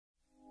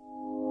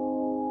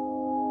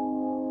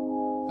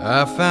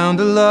I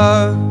found a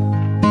love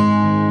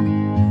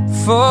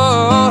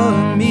for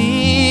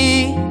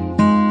me.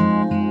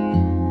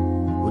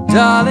 Well,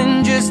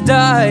 darling, just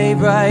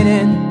dive right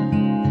in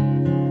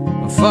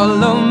and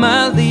follow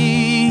my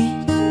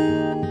lead.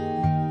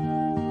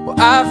 Well,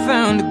 I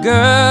found a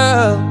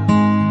girl,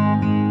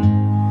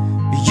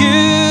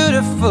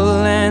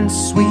 beautiful and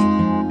sweet.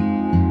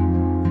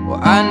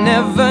 Well, I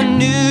never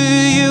knew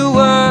you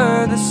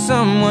were the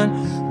someone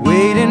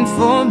waiting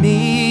for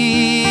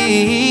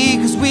me,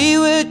 'cause we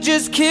were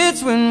just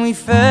kids when we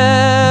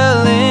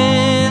fell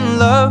in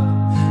love,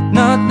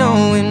 not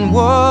knowing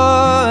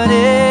what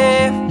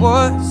it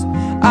was.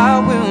 I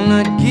will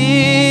not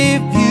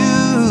give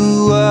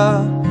you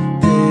up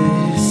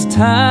this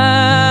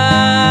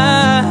time.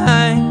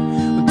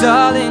 Oh,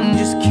 darling,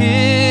 just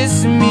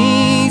kiss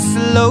me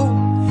slow.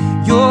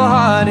 Your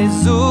heart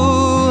is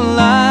all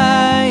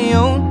I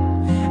own,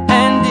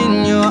 and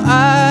in your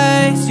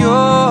eyes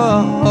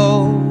you're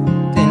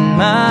holding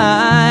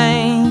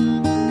mine.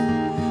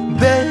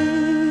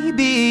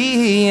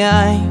 Baby,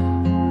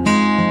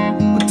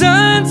 I'm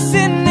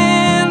dancing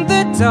in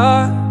the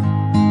dark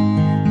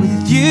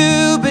with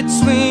you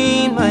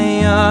between my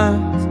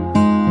arms,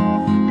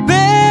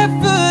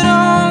 barefoot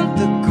on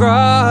the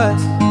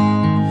grass,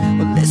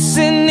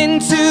 listening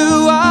to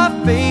our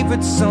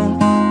favorite song.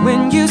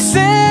 When you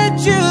said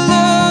you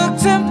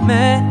looked a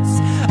mess,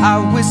 I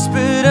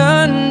whispered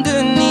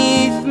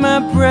underneath my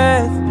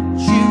breath, but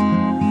you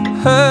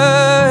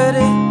heard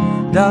it.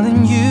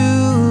 Darling, you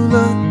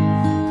look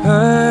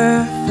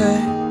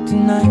perfect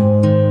tonight.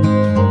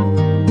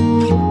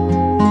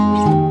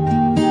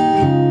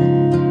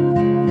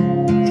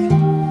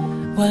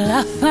 Well,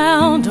 I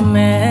found a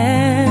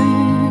man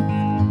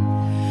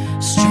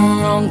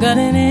stronger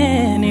than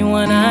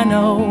anyone I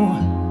know.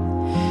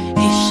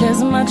 He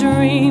shares my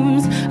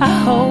dreams. I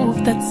hope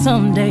that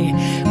someday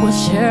we'll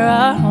share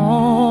our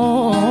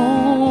home.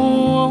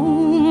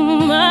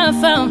 I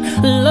found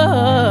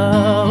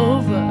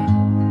love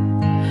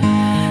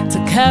to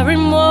carry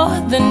more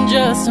than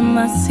just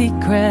my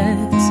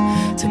secrets,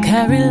 to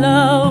carry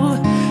love,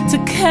 to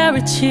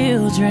carry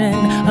children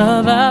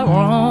of our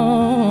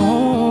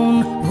own.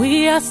 We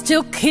are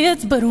still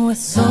kids, but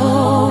we're so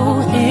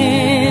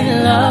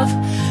in love,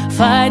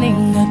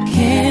 fighting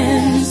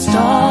against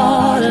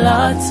all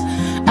odds.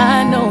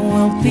 I know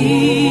we'll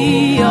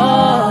be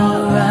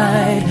alright.